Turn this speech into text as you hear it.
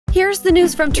Here's the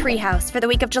news from Treehouse for the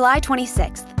week of July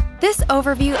 26th. This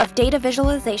overview of data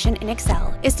visualization in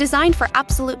Excel is designed for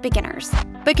absolute beginners,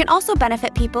 but can also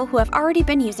benefit people who have already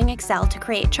been using Excel to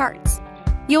create charts.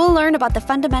 You will learn about the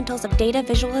fundamentals of data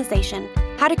visualization,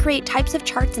 how to create types of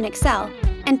charts in Excel,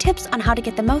 and tips on how to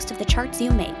get the most of the charts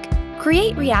you make.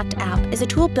 Create React App is a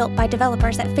tool built by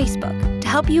developers at Facebook to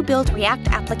help you build React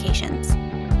applications.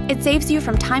 It saves you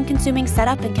from time-consuming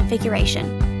setup and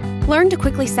configuration. Learn to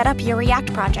quickly set up your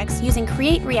React projects using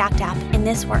Create React App in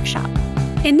this workshop.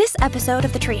 In this episode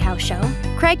of the Treehouse Show,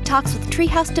 Craig talks with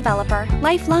Treehouse developer,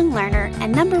 lifelong learner,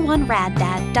 and #1 Rad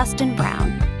Dad Dustin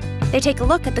Brown. They take a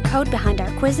look at the code behind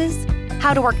our quizzes,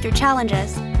 how to work through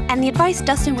challenges, and the advice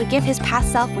Dustin would give his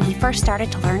past self when he first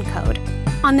started to learn code.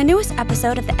 On the newest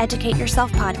episode of the Educate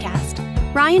Yourself podcast,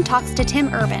 Ryan talks to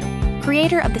Tim Urban,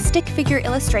 creator of the stick figure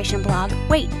illustration blog,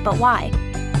 Wait, But Why.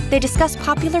 They discuss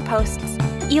popular posts,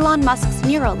 Elon Musk's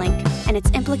Neuralink, and its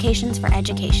implications for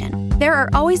education. There are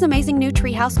always amazing new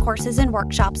Treehouse courses and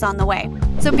workshops on the way,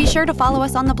 so be sure to follow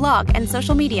us on the blog and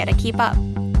social media to keep up.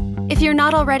 If you're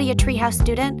not already a Treehouse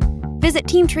student, visit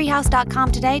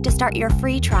teamtreehouse.com today to start your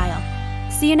free trial.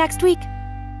 See you next week.